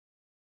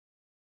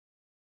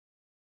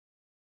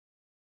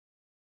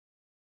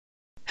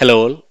Hello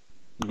all,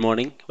 good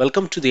morning.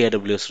 Welcome to the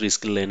AWS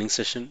Reskill Learning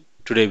session.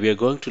 Today we are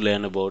going to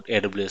learn about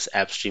AWS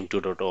Appstream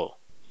 2.0.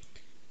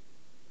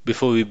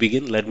 Before we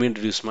begin, let me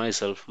introduce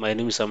myself. My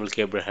name is Amal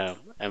Abraham.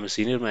 I'm a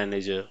senior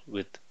manager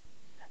with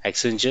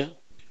Accenture.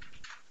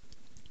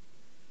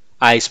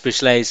 I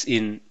specialize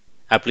in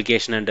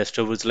application and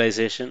desktop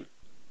virtualization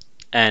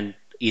and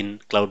in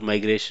cloud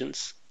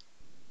migrations.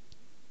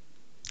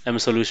 I'm a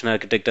solution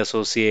architect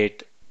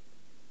associate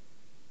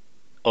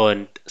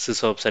and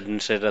SysOps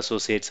administrator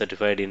associate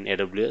certified in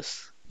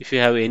AWS. If you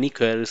have any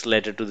queries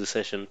related to the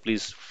session,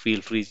 please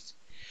feel free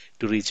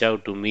to reach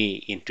out to me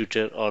in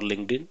Twitter or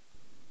LinkedIn.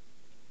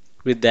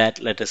 With that,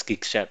 let us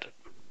kick started.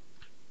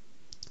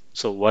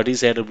 So, what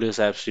is AWS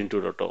Appstream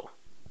 2.0?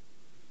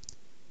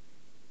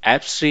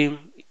 Appstream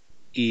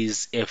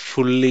is a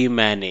fully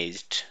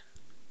managed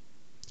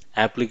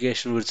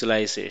application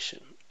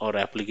virtualization or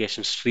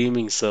application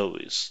streaming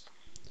service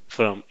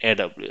from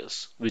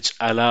AWS, which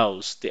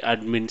allows the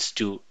admins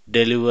to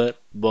deliver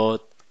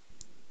both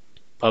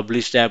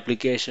published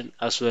application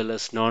as well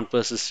as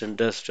non-persistent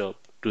desktop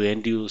to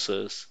end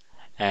users,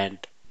 and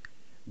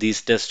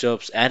these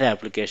desktops and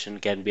application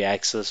can be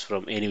accessed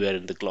from anywhere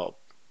in the globe.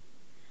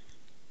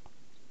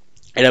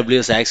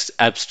 AWS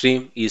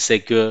Appstream is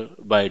secure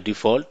by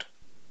default.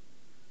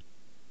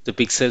 The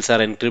pixels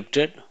are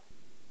encrypted.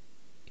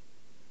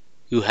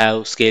 You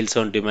have scales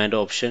on demand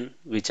option,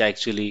 which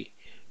actually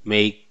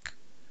make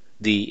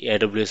the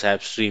AWS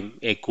Appstream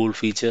a cool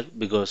feature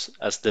because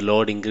as the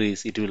load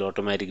increase, it will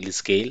automatically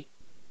scale.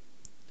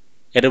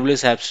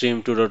 AWS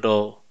Appstream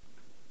 2.0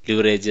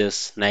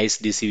 leverages nice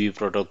DCV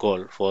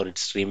protocol for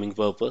its streaming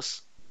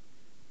purpose.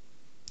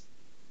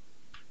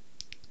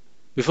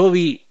 Before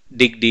we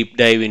dig deep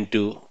dive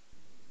into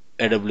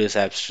AWS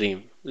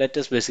Appstream, let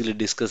us basically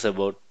discuss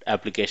about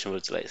application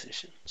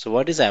virtualization. So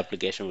what is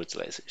application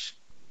virtualization?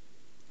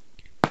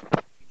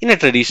 In a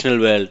traditional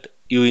world,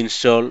 you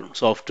install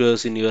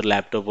softwares in your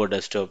laptop or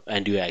desktop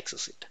and you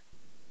access it.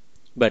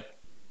 But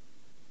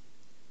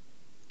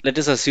let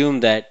us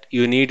assume that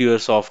you need your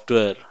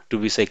software to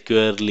be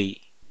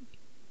securely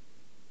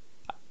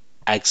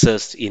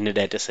accessed in a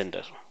data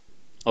center,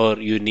 or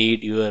you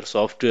need your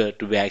software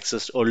to be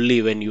accessed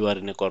only when you are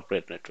in a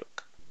corporate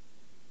network,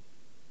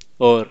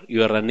 or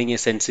you are running a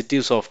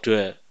sensitive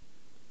software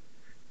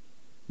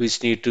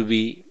which need to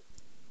be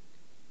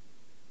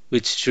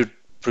which should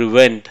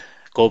prevent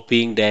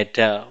copying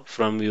data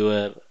from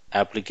your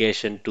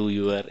application to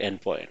your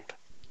endpoint.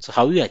 So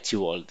how you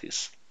achieve all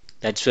this?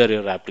 That's where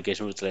your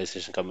application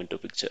virtualization come into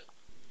picture.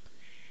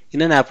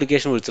 In an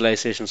application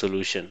virtualization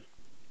solution,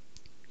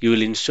 you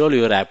will install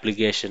your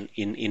application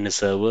in a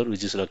server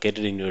which is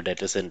located in your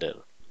data center.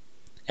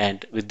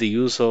 And with the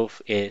use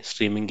of a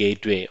streaming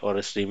gateway or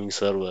a streaming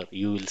server,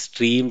 you will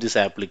stream this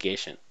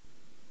application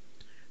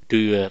to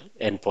your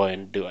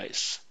endpoint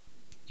device.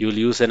 You will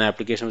use an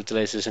application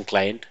virtualization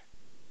client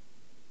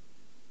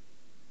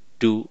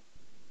to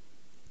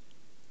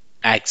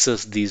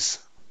access these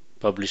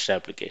published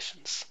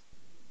applications.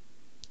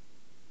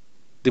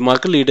 The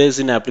market leaders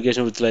in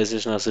application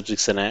virtualization are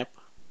Citrix and App,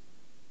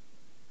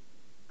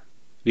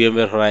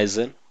 VMware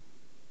Horizon.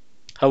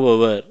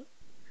 However,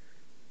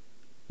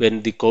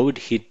 when the COVID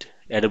hit,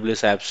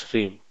 AWS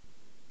AppStream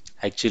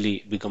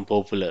actually become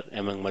popular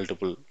among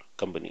multiple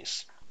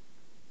companies.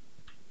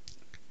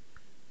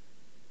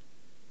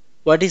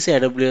 What is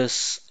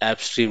AWS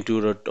AppStream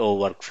 2.0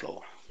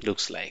 workflow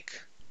looks like?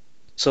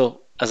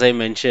 So, as I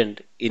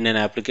mentioned, in an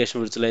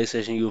application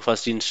virtualization, you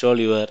first install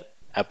your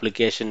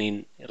application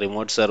in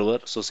remote server.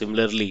 So,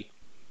 similarly,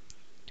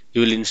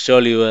 you will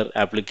install your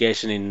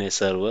application in a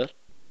server.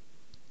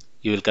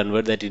 You will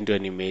convert that into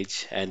an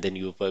image, and then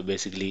you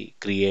basically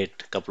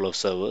create a couple of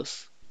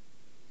servers.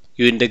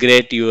 You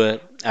integrate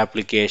your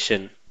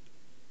application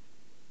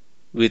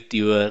with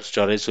your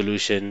storage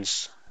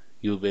solutions.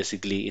 You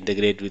basically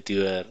integrate with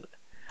your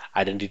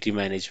identity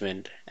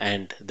management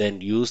and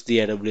then use the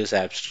AWS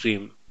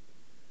AppStream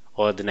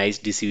or the nice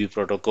DCV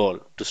protocol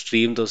to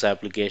stream those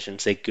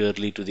applications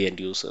securely to the end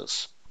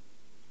users.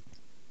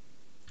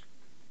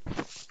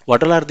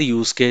 What all are the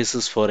use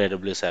cases for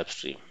AWS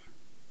AppStream?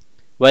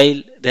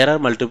 While there are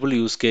multiple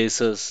use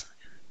cases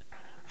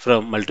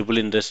from multiple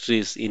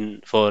industries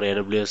in for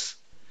AWS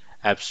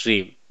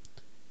AppStream,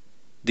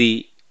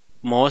 the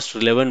most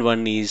relevant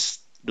one is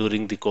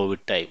during the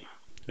COVID time.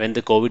 When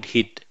the COVID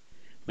hit,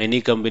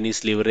 many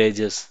companies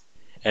leverages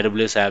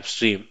AWS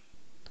AppStream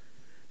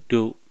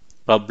to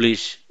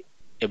publish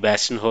a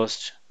bastion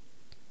host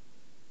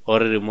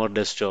or a remote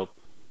desktop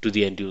to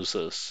the end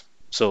users.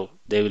 So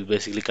they will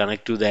basically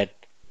connect to that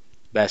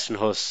bastion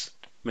host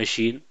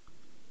machine,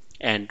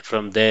 and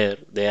from there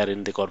they are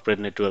in the corporate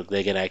network,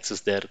 they can access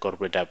their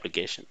corporate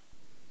application.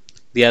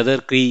 The other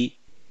key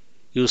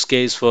use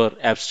case for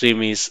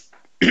AppStream is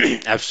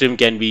AppStream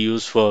can be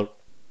used for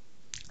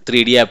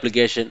 3D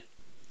application.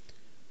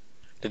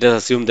 Let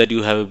us assume that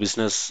you have a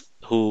business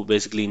who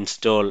basically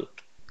install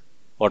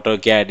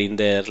AutoCAD in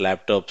their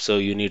laptop, so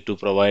you need to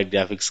provide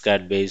graphics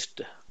card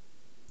based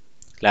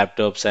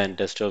laptops and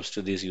desktops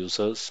to these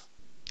users.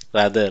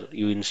 Rather,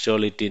 you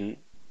install it in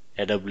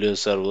AWS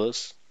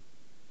servers,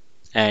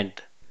 and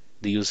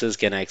the users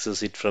can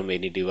access it from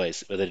any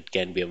device, whether it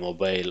can be a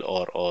mobile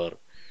or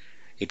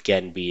it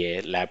can be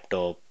a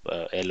laptop,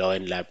 a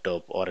low-end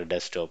laptop or a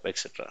desktop,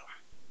 etc.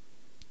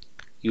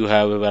 You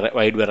have a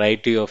wide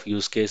variety of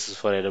use cases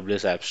for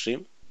AWS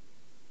AppStream.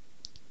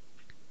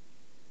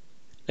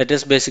 Let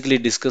us basically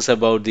discuss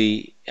about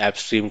the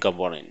AppStream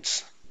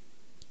components.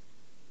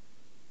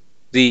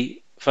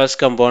 The first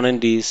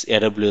component is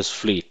AWS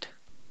Fleet.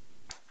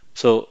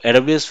 So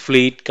AWS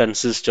Fleet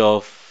consists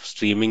of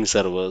streaming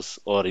servers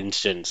or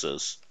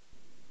instances,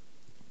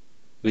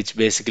 which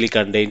basically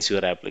contains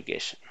your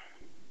application.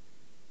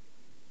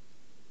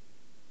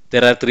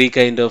 There are three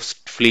kind of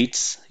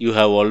fleets. You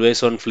have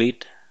always on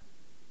fleet,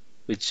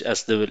 which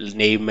as the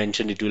name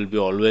mentioned, it will be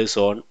always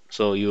on.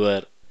 So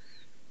your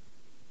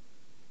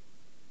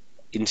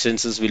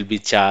instances will be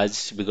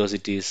charged because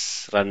it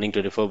is running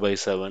 24 by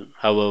 7.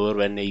 However,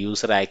 when a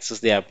user access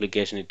the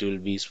application, it will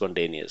be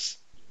spontaneous.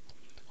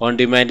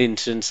 On-demand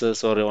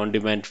instances or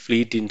on-demand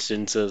fleet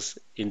instances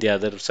in the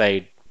other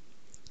side,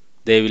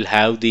 they will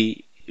have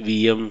the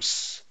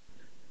VMs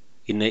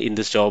in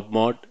the stop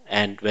mode,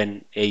 and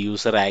when a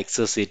user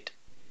access it,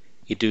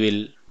 it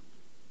will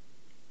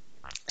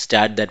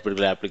start that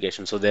particular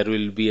application. So there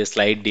will be a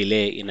slight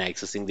delay in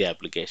accessing the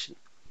application.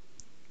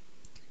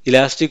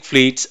 Elastic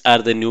fleets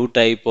are the new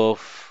type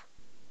of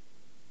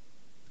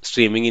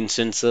streaming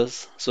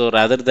instances. So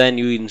rather than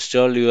you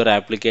install your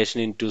application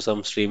into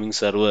some streaming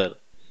server,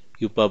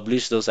 you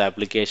publish those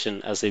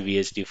application as a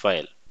VHD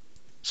file.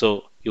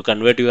 So you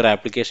convert your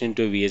application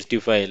into a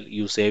VHD file,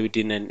 you save it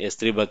in an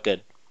S3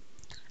 bucket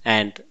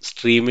and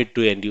stream it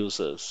to end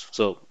users.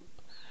 So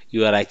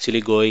you are actually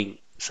going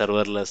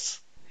serverless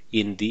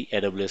in the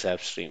AWS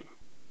AppStream.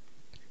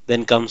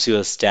 Then comes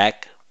your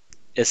stack.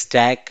 A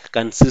stack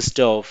consists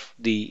of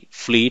the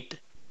fleet.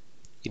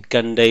 It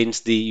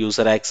contains the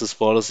user access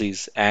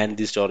policies and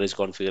the storage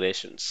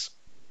configurations.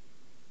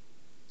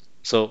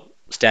 So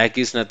stack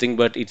is nothing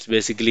but it's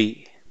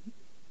basically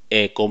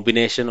a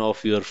combination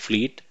of your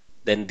fleet,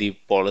 then the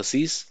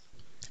policies,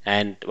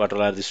 and what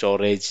are the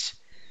storage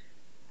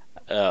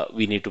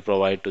we need to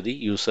provide to the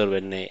user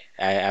when a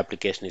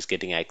application is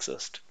getting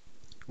accessed.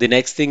 The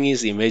next thing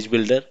is image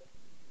builder.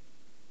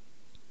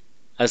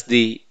 As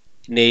the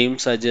name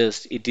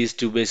suggests, it is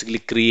to basically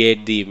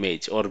create the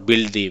image or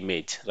build the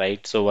image,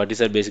 right? So what is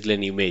that basically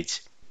an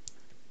image?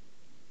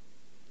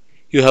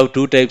 You have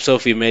two types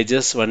of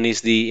images. One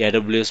is the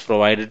AWS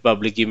provided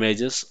public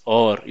images,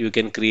 or you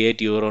can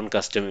create your own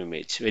custom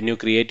image. When you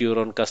create your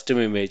own custom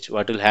image,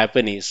 what will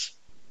happen is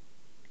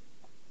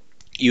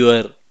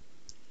your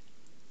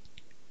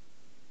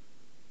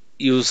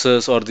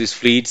users or these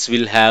fleets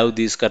will have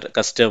this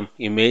custom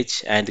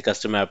image and the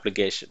custom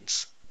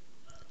applications.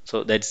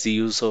 So that's the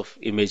use of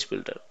image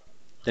builder.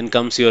 Then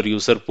comes your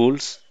user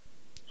pools.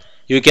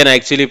 You can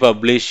actually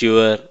publish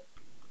your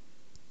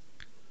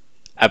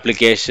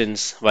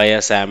applications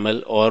via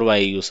SAML or via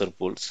user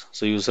pools.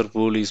 So user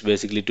pool is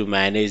basically to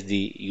manage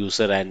the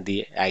user and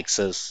the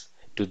access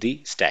to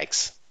the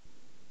stacks.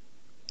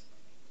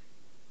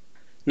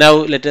 Now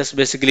let us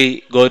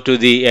basically go to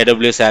the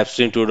AWS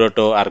AppStream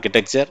 2.0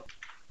 architecture.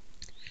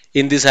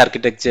 In this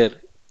architecture,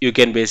 you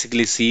can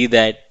basically see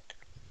that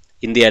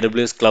in the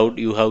AWS cloud,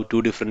 you have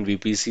two different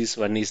VPCs.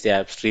 One is the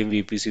AppStream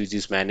VPC, which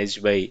is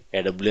managed by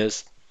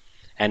AWS,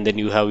 and then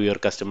you have your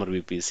customer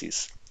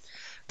VPCs.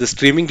 The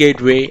streaming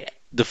gateway,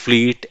 the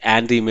fleet,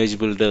 and the image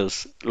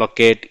builders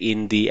locate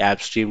in the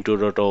AppStream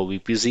 2.0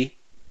 VPC.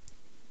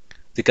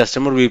 The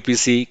customer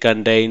VPC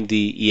contain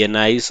the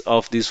ENIs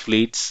of these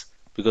fleets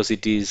because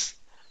it is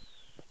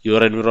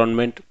your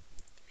environment.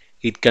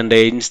 It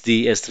contains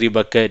the S3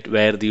 bucket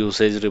where the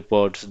usage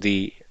reports,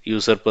 the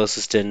user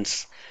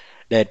persistence,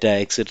 data,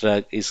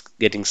 etc. is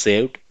getting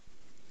saved.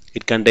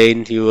 It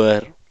contains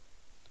your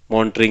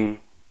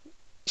monitoring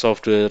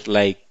software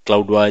like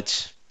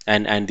CloudWatch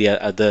and the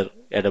other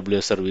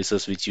AWS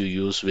services which you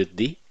use with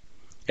the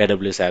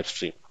AWS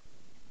AppStream.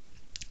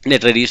 In a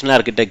traditional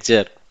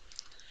architecture,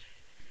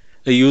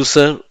 a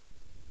user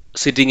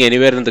sitting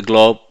anywhere in the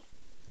globe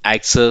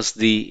access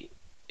the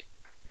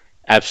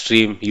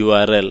AppStream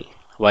URL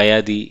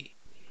via the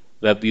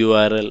web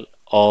URL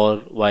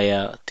or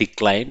via the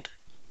client.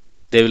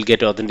 They will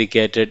get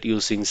authenticated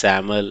using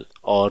SAML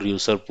or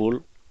user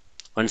pool.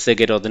 Once they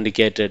get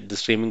authenticated, the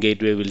streaming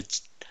gateway will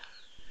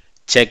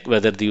check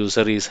whether the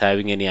user is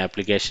having any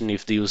application.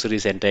 If the user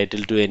is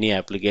entitled to any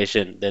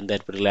application, then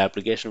that particular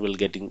application will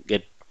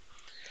get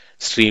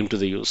streamed to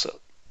the user.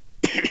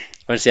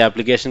 Once the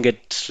application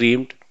gets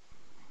streamed,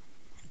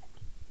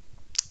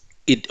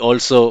 it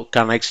also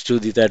connects to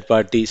the third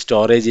party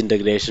storage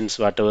integrations,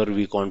 whatever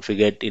we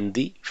configured in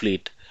the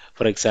fleet.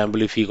 For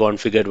example, if we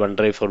configured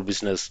OneDrive for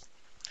business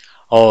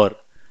or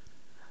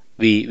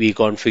we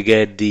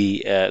configured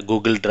the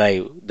Google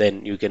Drive,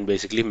 then you can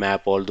basically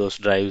map all those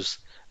drives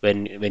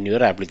when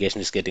your application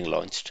is getting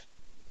launched.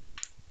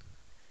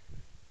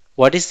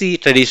 What is the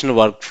traditional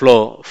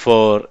workflow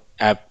for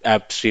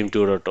AppStream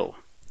 2.0?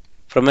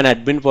 From an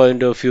admin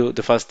point of view,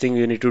 the first thing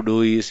you need to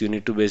do is you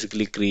need to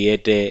basically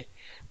create a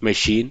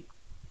machine.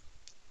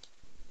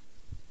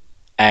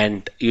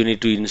 and you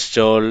need to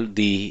install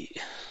the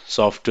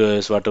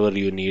softwares, whatever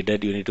you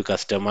needed. You need to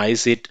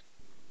customize it,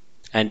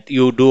 and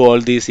you do all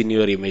this in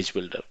your image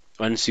builder.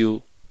 Once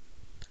you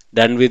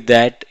done with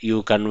that,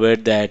 you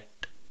convert that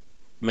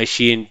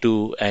machine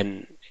to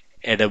an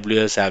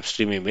AWS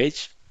Appstream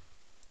image.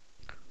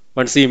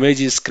 Once the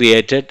image is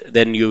created,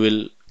 then you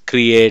will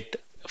create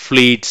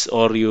fleets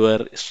or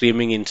your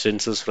streaming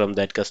instances from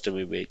that custom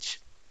image.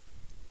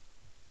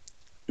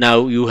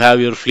 Now you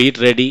have your fleet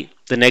ready.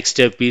 The next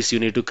step is you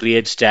need to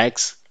create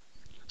stacks.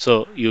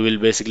 So you will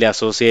basically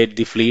associate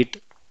the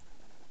fleet,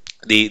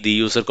 the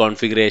user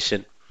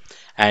configuration,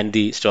 and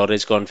the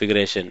storage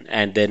configuration,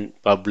 and then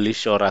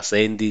publish or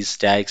assign these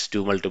stacks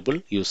to multiple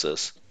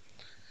users.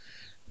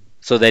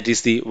 So that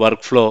is the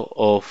workflow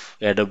of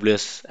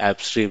AWS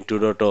AppStream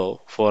 2.0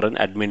 for an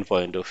admin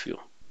point of view.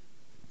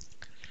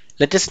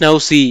 Let us now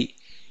see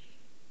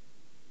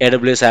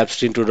AWS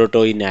Appstream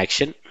 2.0 in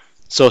action.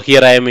 So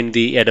here I am in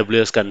the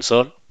AWS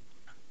console.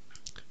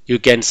 You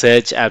can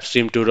search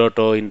Appstream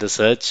 2.0 in the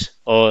search,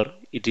 or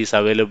it is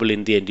available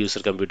in the end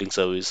user computing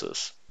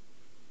services.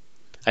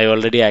 I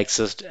already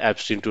accessed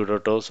Appstream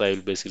 2.0, so I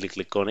will basically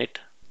click on it.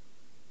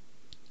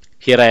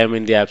 Here I am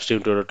in the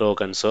Appstream 2.0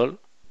 console.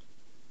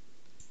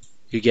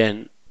 You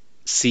can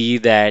see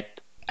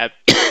that app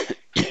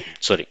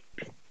sorry,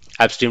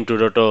 Appstream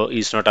 2.0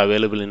 is not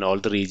available in all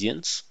the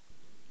regions.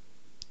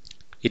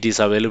 It is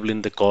available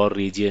in the core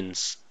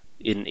regions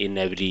in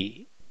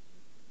every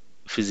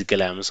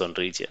physical Amazon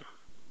region.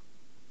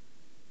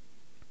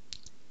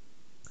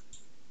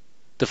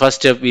 The first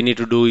step we need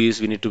to do is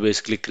we need to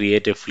basically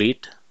create a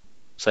fleet.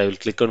 So I will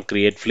click on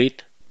create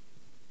fleet.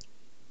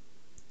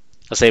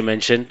 As I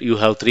mentioned, you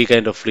have three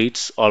kind of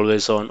fleets: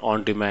 always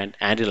on demand,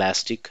 and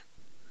elastic.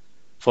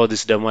 For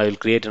this demo, I will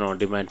create an on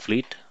demand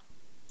fleet.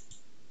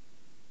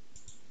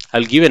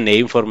 I'll give a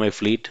name for my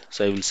fleet.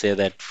 So I will say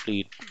that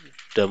fleet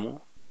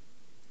demo.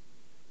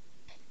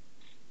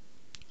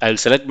 I will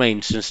select my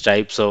instance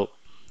type. So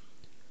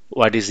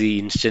what is the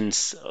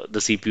instance, the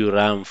CPU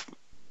RAM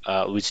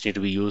which need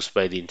to be used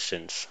by the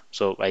instance.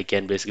 So I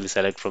can basically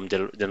select from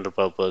general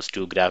purpose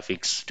to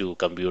graphics to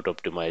compute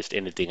optimized,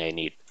 anything I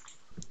need.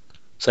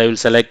 So I will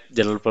select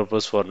general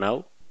purpose for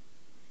now.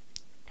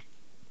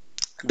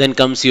 Then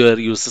comes your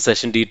user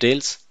session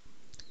details.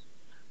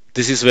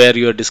 This is where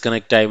your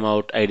disconnect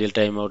timeout, ideal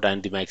timeout,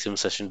 and the maximum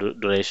session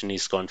duration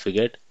is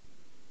configured.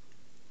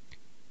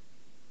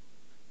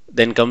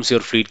 Then comes your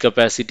fleet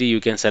capacity.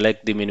 You can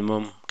select the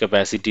minimum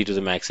capacity to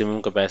the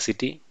maximum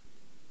capacity.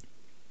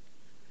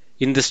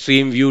 In the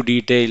stream view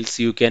details,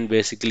 you can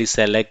basically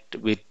select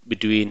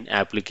between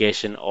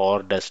application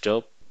or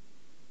desktop.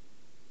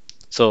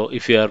 So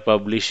if you are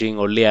publishing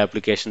only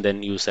application,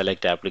 then you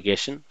select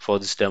application. For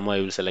this demo,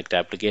 I will select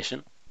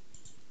application.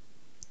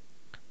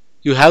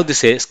 You have the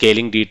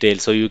scaling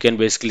details, so you can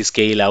basically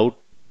scale out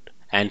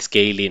and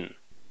scale in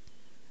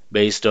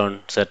based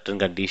on certain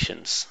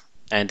conditions.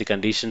 And the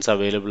conditions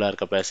available are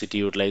capacity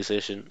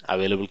utilization,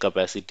 available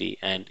capacity,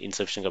 and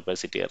insufficient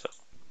capacity error.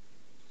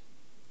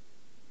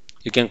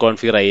 You can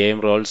configure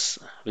IAM roles,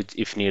 which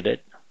if needed.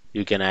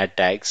 You can add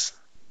tags.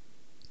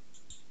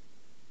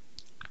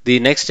 The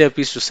next step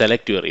is to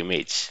select your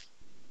image.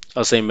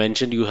 As I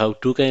mentioned, you have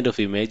two kind of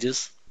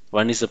images.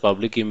 One is a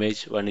public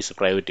image, one is a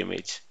private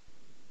image.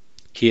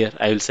 Here,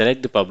 I will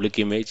select the public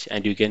image,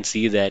 and you can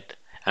see that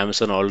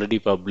Amazon already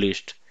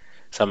published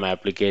some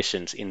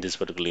applications in this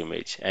particular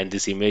image, and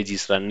this image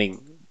is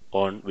running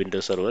on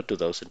Windows Server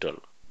 2012.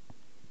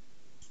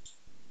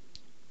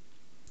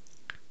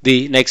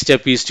 The next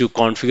step is to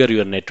configure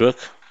your network.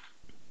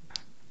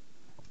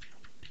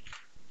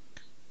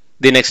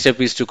 The next step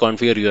is to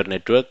configure your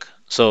network.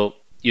 So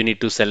you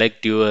need to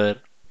select your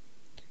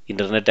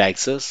internet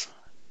access.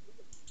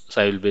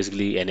 So I will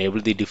basically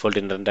enable the default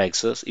internet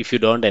access. If you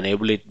don't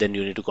enable it, then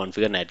you need to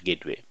configure NAT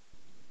gateway.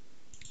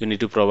 You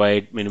need to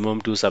provide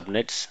minimum two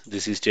subnets.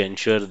 This is to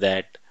ensure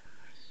that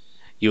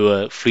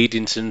your fleet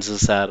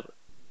instances are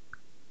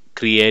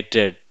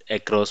created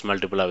across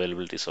multiple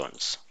availability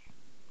zones.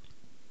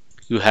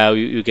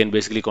 You can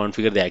basically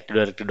configure the Active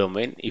Directory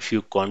domain. If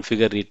you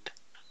configure it,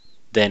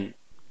 then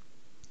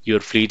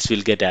your fleets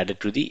will get added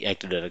to the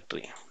Active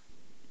Directory.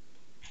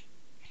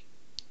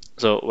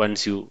 So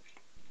once you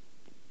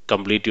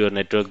complete your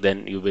network,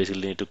 then you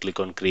basically need to click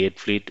on create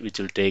fleet, which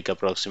will take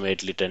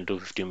approximately 10 to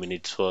 15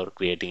 minutes for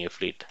creating a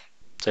fleet.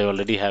 So I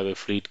already have a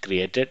fleet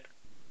created.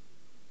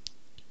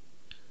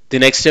 The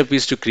next step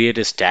is to create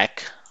a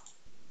stack.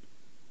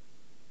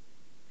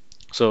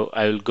 So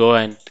I will go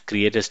and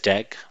create a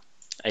stack.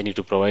 I need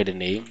to provide a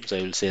name. So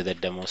I will say that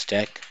demo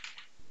stack.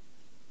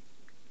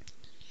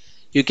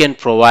 You can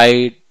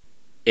provide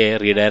a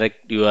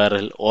redirect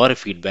URL or a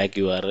feedback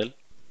URL.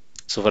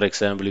 So for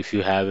example, if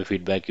you have a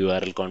feedback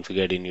URL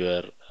configured in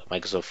your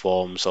Microsoft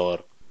Forms or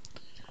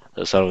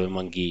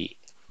SurveyMonkey,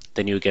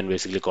 then you can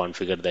basically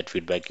configure that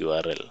feedback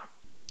URL.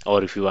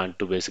 Or if you want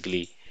to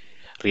basically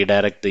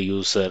redirect the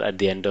user at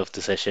the end of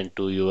the session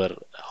to your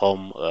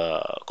home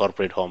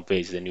corporate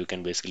homepage, then you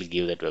can basically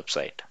give that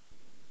website.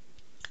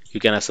 You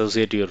can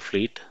associate your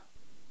fleet.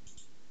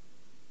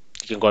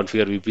 You can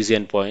configure VPC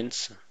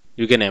endpoints.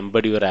 You can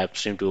embed your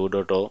AppStream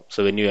 2.0.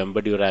 So when you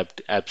embed your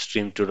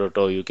AppStream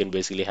 2.0, you can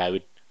basically have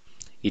it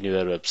in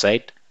your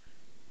website.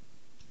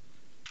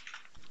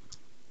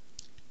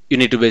 You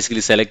need to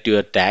basically select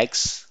your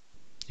tags.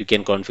 You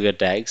can configure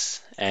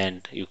tags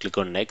and you click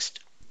on next.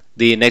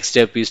 The next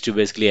step is to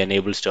basically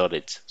enable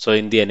storage. So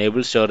in the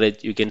enable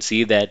storage, you can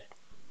see that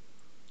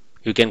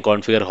you can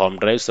configure home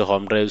drives. So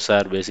home drives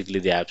are basically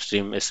the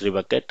AppStream S3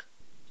 bucket.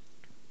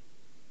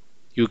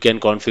 You can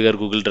configure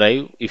Google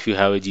Drive if you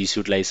have a G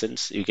Suite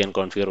license. You can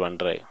configure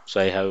OneDrive.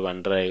 So I have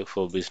OneDrive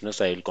for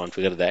business. I will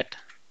configure that.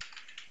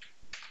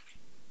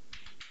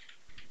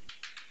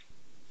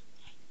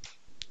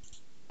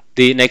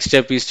 The next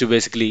step is to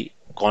basically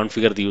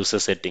configure the user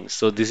settings.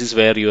 So this is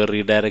where your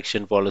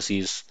redirection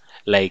policies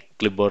like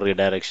clipboard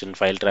redirection,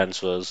 file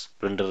transfers,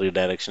 printer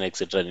redirection,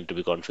 etc. need to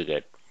be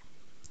configured.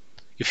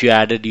 If you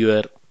added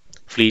your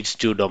fleets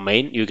to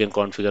domain, you can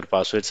configure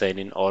password sign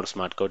in or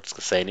smart code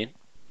sign in.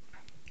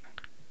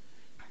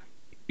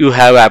 You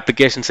have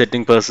application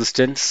setting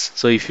persistence.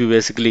 So if you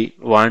basically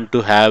want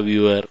to have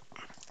your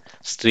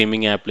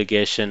streaming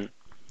application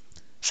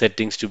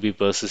settings to be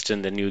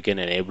persistent, then you can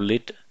enable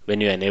it. When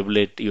you enable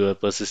it, your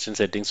persistent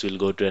settings will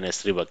go to an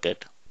S3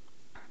 bucket.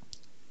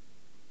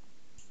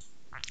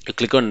 You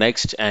click on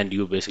next and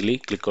you basically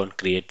click on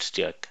create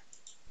stack.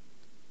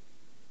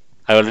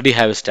 I already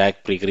have a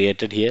stack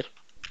pre-created here.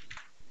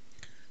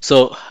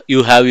 So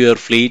you have your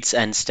fleets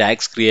and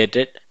stacks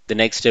created. The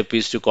next step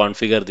is to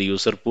configure the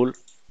user pool.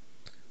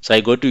 So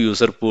I go to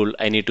user pool,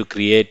 I need to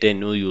create a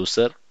new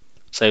user.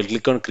 So I'll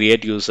click on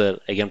create user.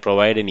 I can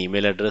provide an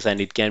email address and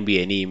it can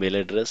be any email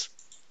address.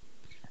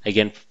 I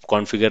can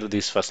configure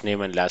this first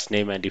name and last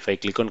name, and if I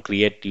click on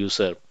create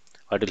user,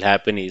 what will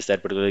happen is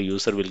that particular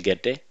user will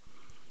get a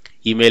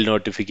email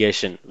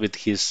notification with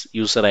his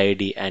user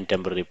ID and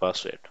temporary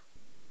password.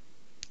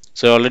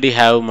 So I already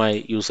have my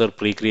user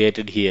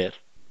pre-created here.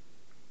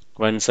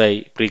 Once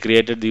I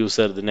pre-created the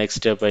user, the next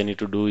step I need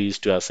to do is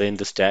to assign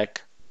the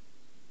stack.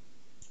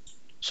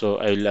 So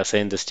I will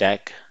assign the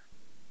stack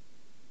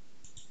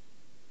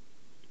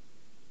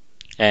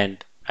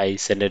and I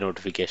send a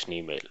notification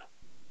email.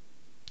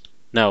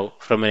 Now,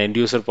 from an end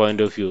user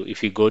point of view,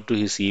 if you go to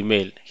his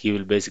email, he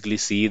will basically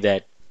see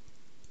that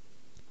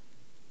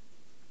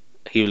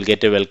he will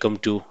get a welcome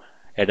to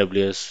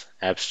AWS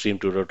Appstream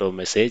 2.0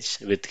 message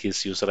with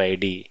his user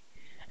ID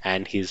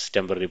and his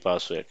temporary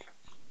password.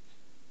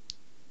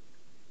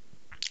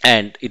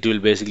 And it will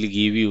basically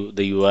give you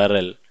the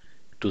URL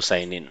to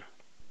sign in.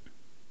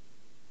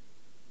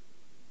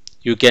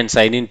 You can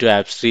sign into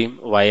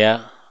Appstream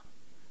via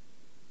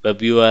web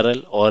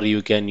URL or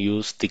you can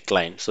use the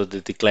client. So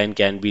the client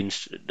can be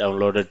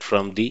downloaded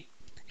from the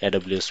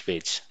AWS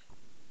page.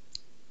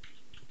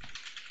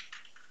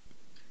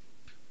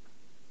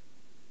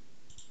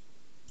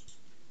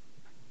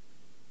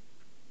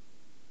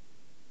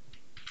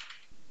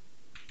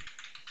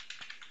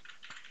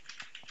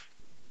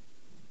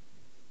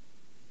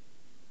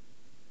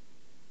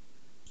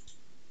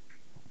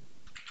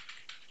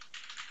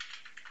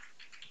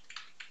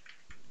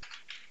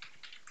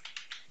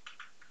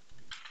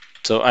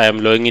 So I am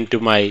logging into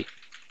my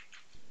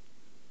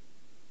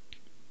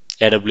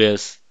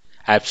AWS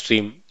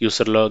Appstream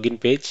user login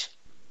page.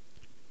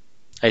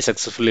 I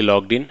successfully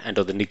logged in and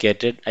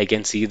authenticated. I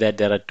can see that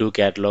there are two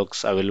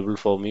catalogs available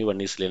for me. One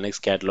is Linux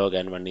catalog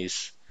and one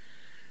is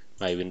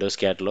my Windows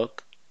catalog.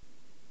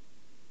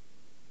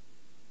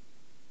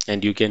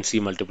 And you can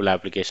see multiple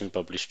applications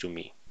published to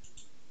me.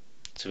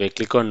 So if I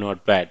click on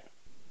Notepad,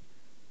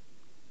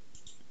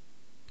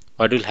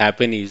 what will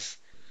happen is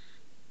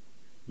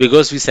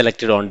because we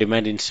selected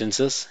on-demand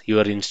instances,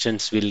 your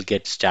instance will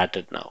get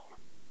started now.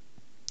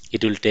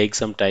 It will take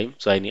some time,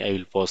 so I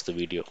will pause the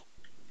video.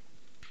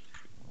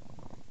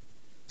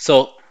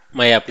 So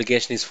my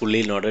application is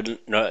fully loaded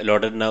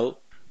now.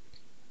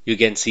 You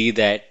can see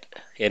that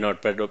a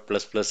Notepad++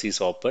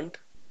 is opened.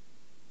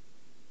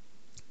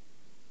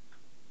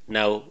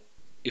 Now,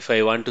 if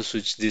I want to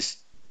switch this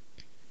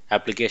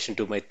application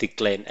to my thick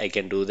client, I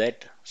can do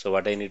that. So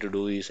what I need to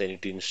do is I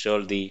need to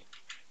install the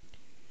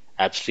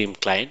AppStream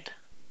client.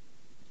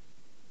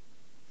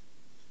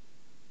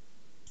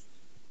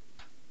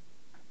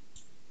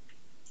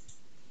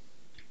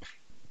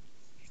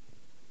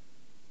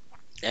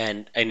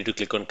 And I need to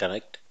click on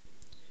connect.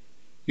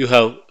 You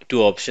have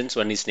two options.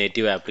 One is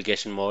native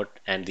application mode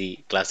and the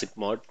classic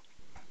mode.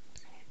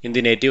 In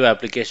the native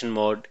application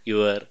mode,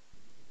 your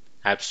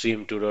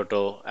AppStream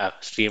 2.0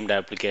 streamed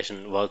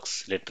application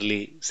works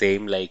literally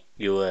same like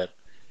your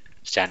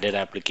standard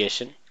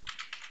application.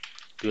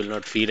 You will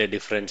not feel a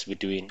difference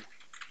between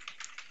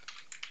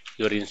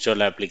your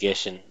installed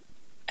application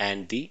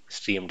and the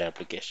streamed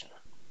application.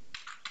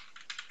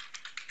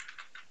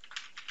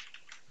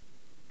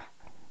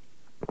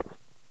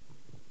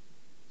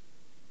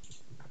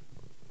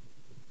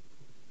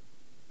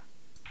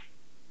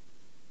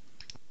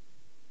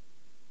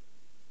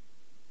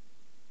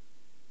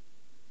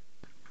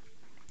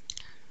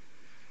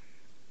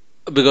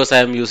 Because I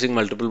am using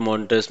multiple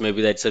monitors,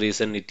 maybe that's the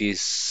reason it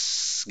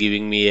is it's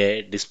giving me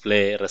a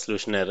display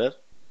resolution error.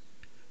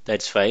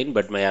 That's fine,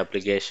 but my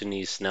application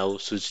is now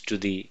switched to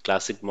the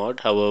classic mode.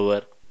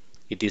 However,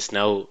 it is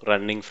now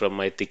running from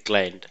my thick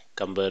client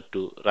compared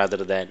to rather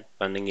than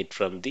running it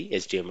from the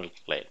HTML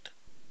client.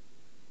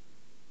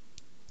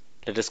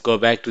 Let us go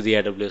back to the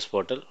AWS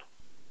portal.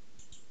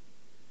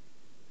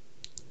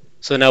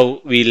 So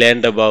now we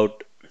learned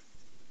about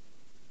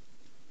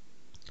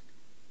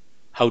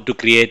how to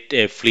create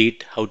a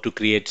fleet, how to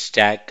create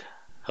stack,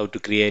 how to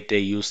create a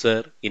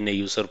user in a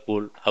user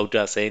pool, how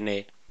to assign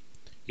a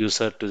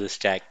user to the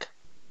stack.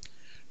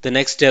 The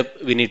next step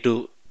we need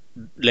to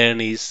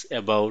learn is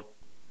about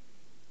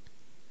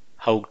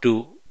how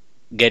to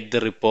get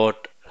the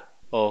report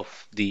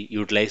of the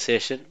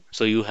utilization.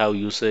 So you have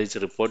usage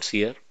reports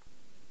here.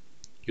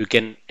 You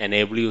can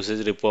enable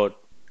usage report,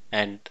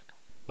 and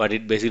what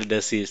it basically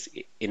does is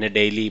in a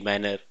daily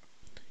manner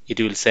it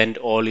will send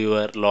all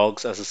your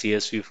logs as a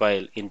CSV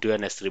file into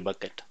an S3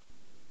 bucket.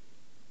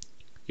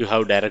 You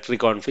have directory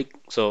config.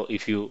 So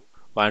if you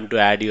want to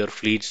add your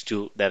fleets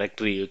to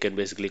directory, you can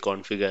basically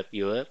configure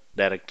your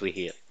directory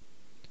here.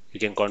 You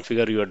can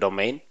configure your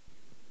domain,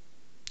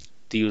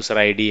 the user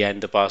ID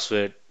and the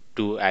password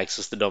to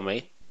access the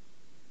domain,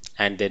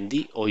 and then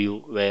the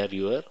OU where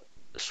your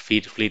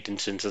fleet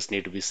instances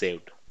need to be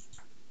saved.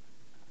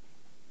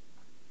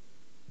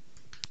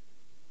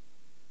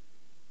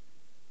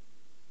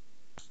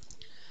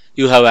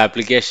 You have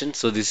application.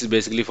 So this is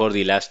basically for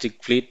the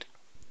Elastic Fleet.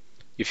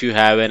 If you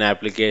have an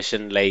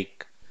application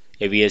like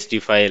a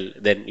VST file,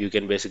 then you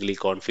can basically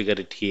configure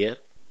it here,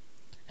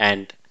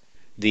 and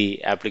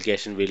the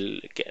application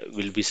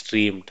will be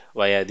streamed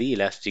via the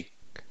Elastic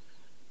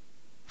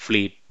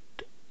Fleet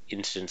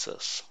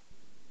instances.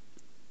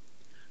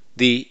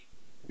 The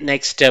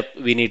next step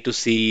we need to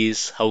see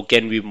is how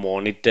can we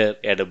monitor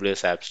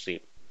AWS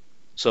Appstream.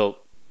 So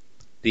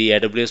the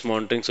AWS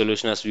monitoring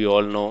solution, as we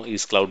all know,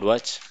 is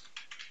CloudWatch.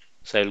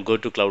 So I will go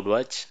to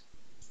CloudWatch.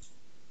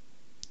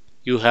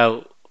 You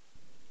have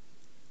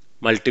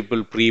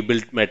multiple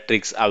pre-built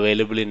metrics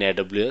available in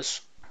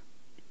AWS.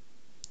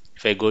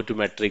 If I go to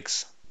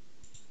metrics,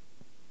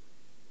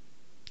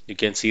 you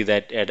can see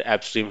that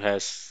AppStream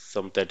has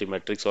some 30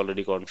 metrics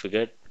already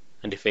configured.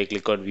 And if I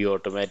click on View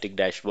Automatic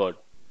Dashboard,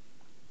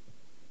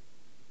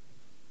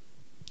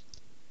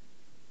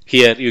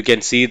 here you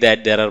can see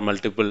that there are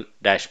multiple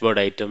dashboard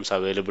items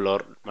available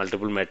or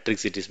multiple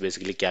metrics it is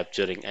basically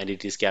capturing, and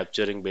it is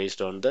capturing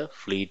based on the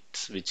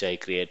fleets which I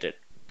created.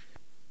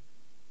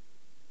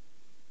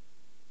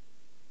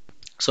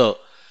 So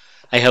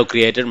I have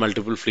created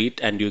multiple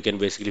fleet, and you can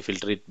basically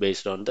filter it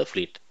based on the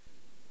fleet.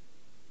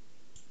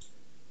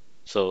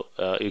 So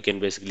you can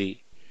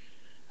basically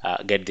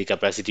get the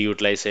capacity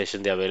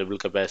utilization, the available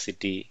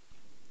capacity,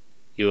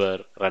 your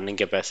running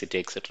capacity,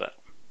 etc.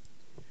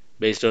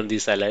 Based on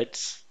these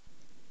highlights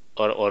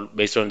or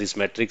based on these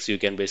metrics, you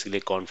can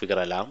basically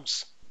configure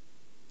alarms,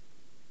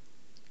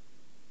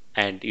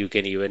 and you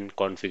can even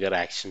configure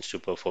actions to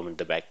perform in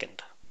the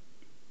backend.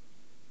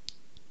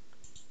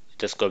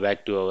 Just go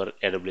back to our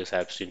AWS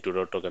Appstream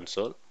 2.0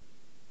 console.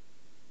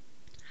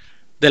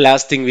 The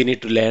last thing we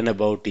need to learn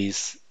about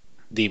is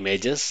the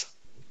images.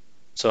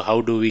 So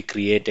how do we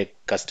create a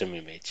custom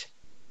image?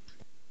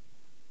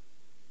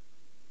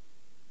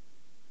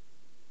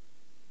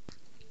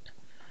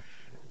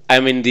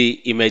 I'm in the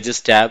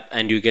images tab,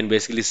 and you can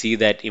basically see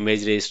that image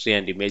registry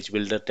and image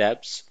builder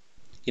tabs.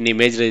 In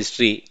image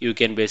registry, you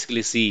can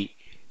basically see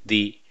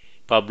the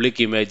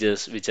public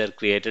images which are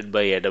created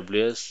by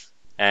AWS,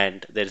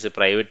 and there is a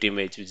private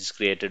image which is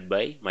created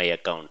by my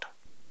account.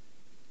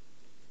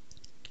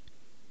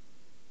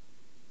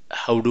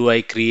 How do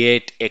I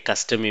create a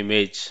custom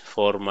image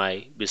for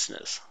my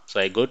business? So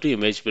I go to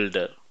image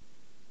builder,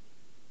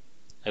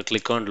 I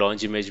click on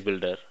launch image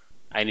builder.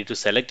 I need to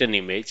select an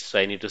image, so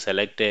I need to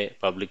select a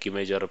public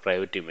image or a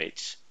private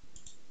image.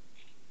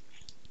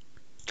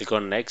 Click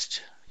on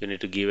next. You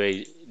need to give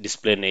a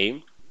display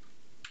name.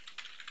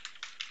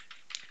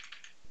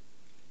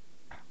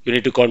 You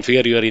need to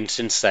configure your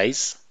instance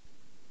size.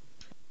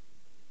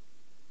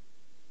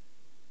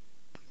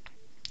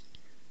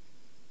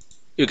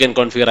 You can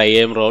configure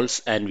IAM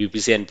roles and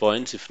VPC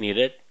endpoints if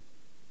needed.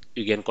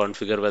 You can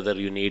configure whether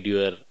you need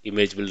your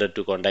image builder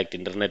to contact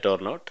internet or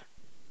not.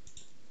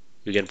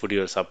 You can put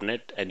your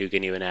subnet, and you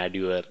can even add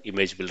your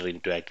image builder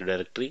into Active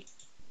Directory.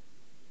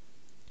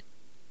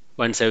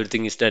 Once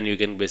everything is done, you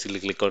can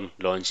basically click on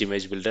launch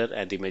image builder,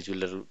 and the image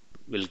builder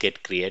will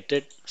get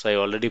created. So I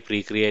already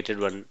pre-created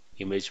one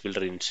image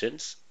builder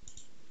instance.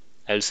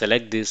 I will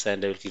select this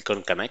and I will click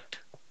on connect.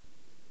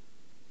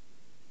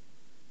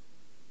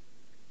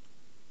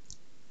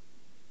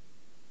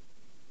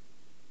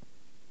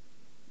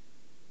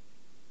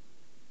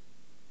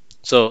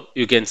 So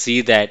you can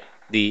see that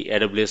the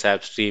AWS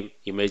Appstream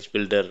image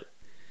builder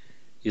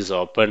is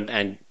opened,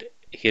 and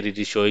here it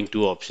is showing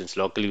two options,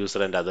 local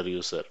user and other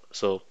user.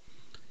 So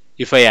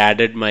if I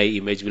added my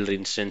image builder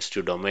instance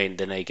to domain,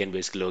 then I can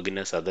basically log in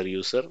as other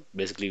user,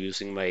 basically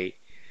using my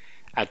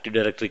Active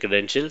Directory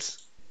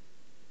credentials.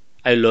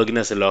 I will log in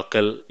as a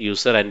local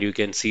user and you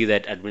can see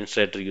that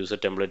administrator user,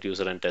 template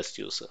user and test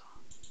user.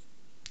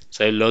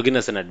 So I will log in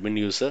as an admin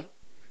user.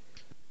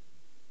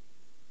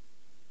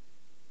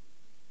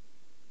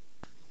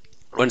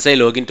 Once I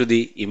log into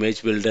the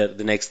image builder,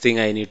 the next thing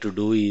I need to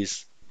do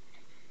is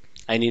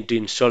I need to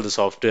install the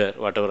software,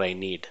 whatever I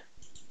need.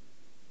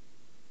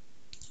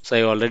 So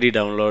I already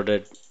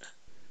downloaded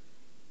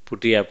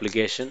Putty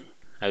application.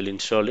 I will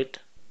install it.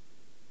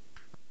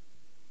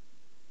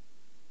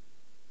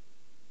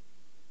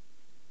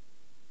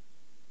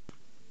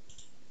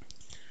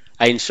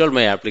 I installed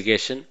my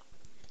application.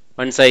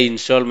 Once I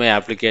install my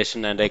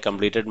application and I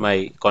completed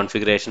my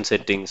configuration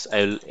settings,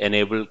 I will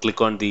enable,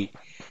 click on the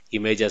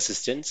image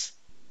assistance.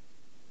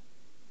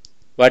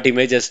 What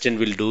image assistant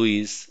will do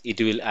is it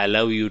will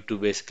allow you to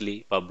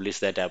basically publish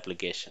that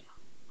application.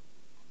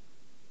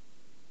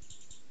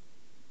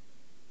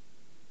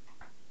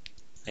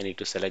 I need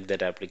to select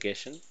that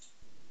application.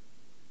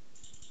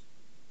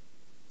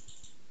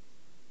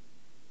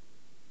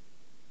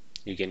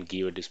 You can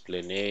give a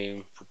display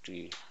name,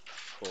 Putty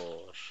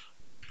for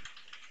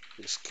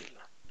skill.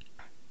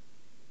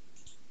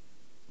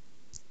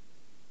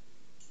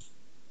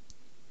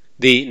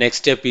 The next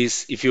step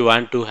is if you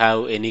want to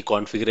have any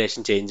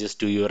configuration changes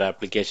to your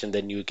application,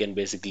 then you can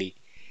basically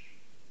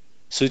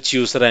switch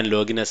user and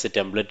login as a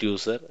template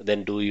user,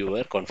 then do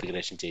your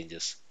configuration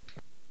changes.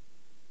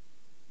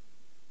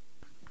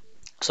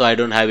 So I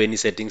don't have any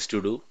settings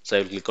to do, so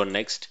I will click on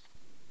next.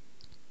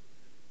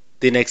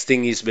 The next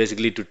thing is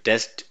basically to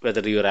test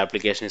whether your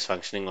application is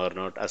functioning or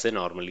not as a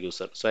normal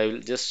user. So I will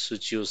just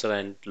switch user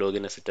and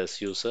login as a test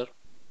user.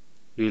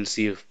 We will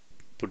see if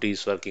Putty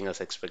is working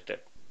as expected.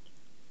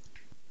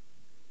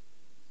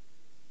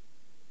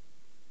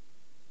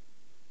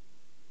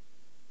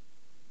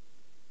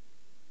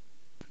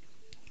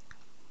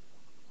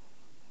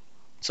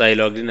 So I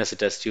logged in as a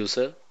test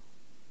user.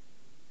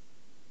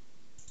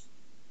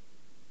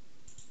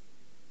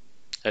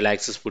 I'll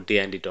access Putty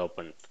and it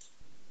opened.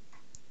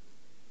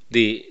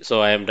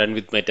 So I am done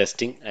with my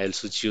testing. I'll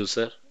switch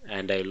user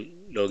and I'll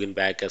log in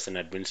back as an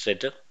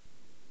administrator.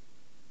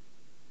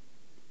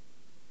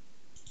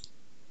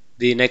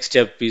 The next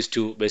step is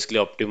to basically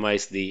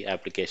optimize the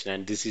application,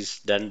 and this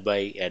is done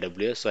by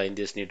AWS. So I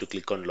just need to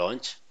click on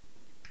launch.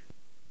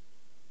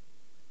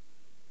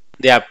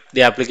 The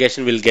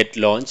application will get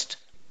launched,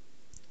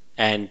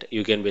 and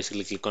you can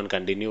basically click on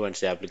continue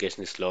once the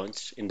application is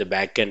launched. In the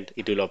backend,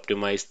 it will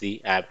optimize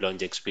the app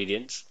launch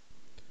experience.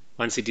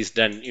 Once it is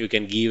done, you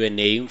can give a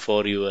name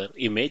for your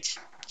image.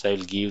 So I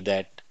will give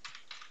that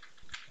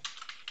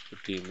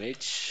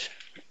image.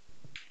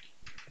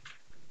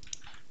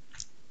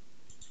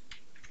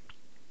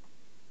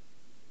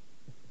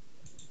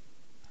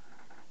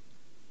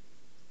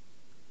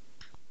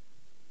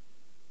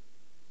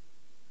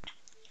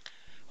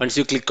 Once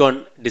you click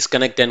on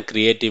disconnect and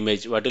create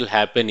image, what will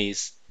happen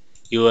is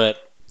your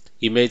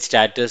image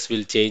status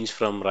will change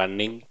from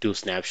running to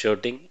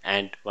snapshotting,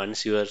 and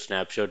once your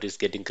snapshot is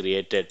getting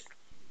created,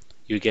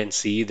 you can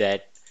see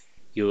that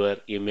your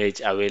image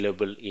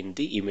available in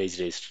the image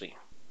registry.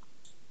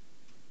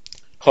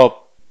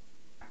 Hope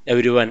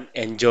everyone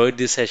enjoyed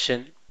this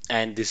session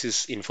and this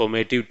is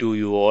informative to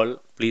you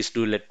all. Please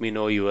do let me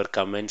know your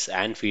comments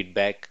and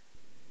feedback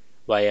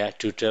via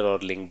Twitter or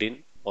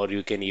LinkedIn, or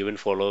you can even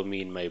follow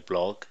me in my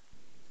blog.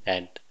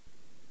 And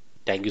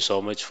thank you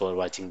so much for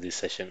watching this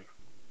session.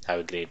 Have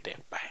a great day.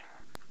 Bye.